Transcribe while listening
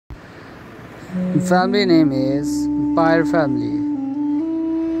The family name is Empire Family,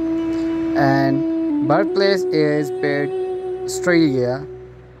 and birthplace is Perth, Australia,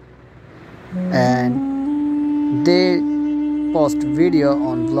 and they post video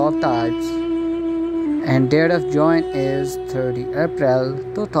on vlog types, and date of join is 30 April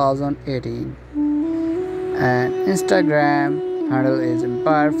 2018, and Instagram handle is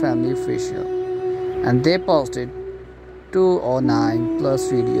Empire Family Official, and they posted 209 plus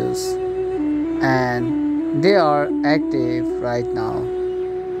videos, and they are active right now.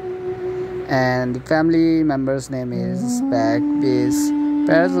 And the family member's name is Spec, Biz,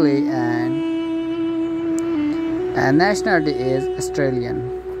 Presley, and nationality is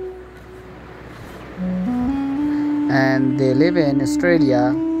Australian, and they live in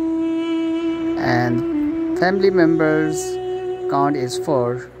Australia, and family members count is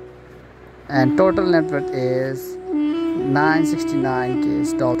 4, and total net worth is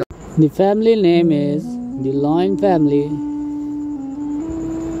 969k dollars. The family name is the Loin family,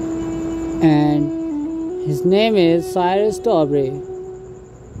 and his name is Cyrus Taubrey,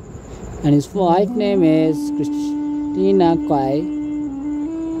 and his wife name is Christina Quay,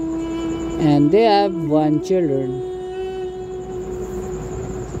 and they have 1 children,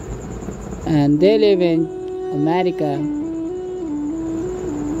 and they live in America,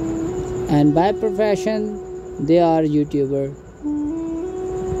 and by profession they are YouTuber.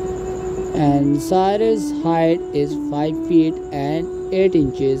 And Cyrus' height is 5 feet and 8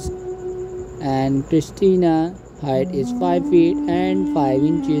 inches, and Christina height is 5 feet and 5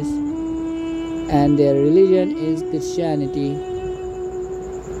 inches, and their religion is Christianity,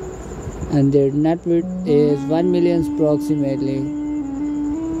 and their net worth is 1 million approximately,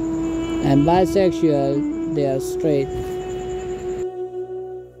 and bisexual, they are straight.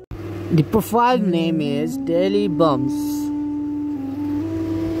 The profile name is Daily Bumbs,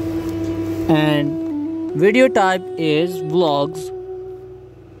 and video type is vlogs,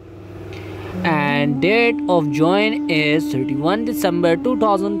 and date of join is 31 December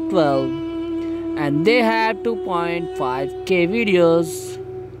 2012, and they have 2.5k videos,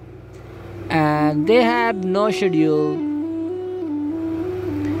 and they have no schedule.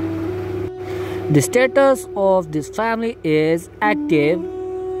 The status of this family is active,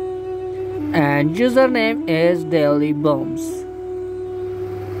 and username is Daily Bumbs,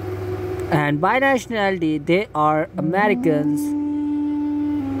 and by nationality they are Americans,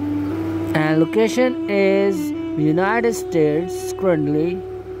 and location is United States currently,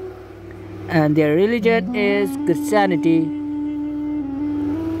 and their religion is Christianity,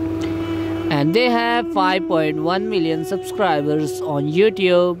 and they have 5.1 million subscribers on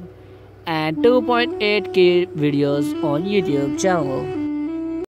YouTube and 2.8k videos on YouTube channel.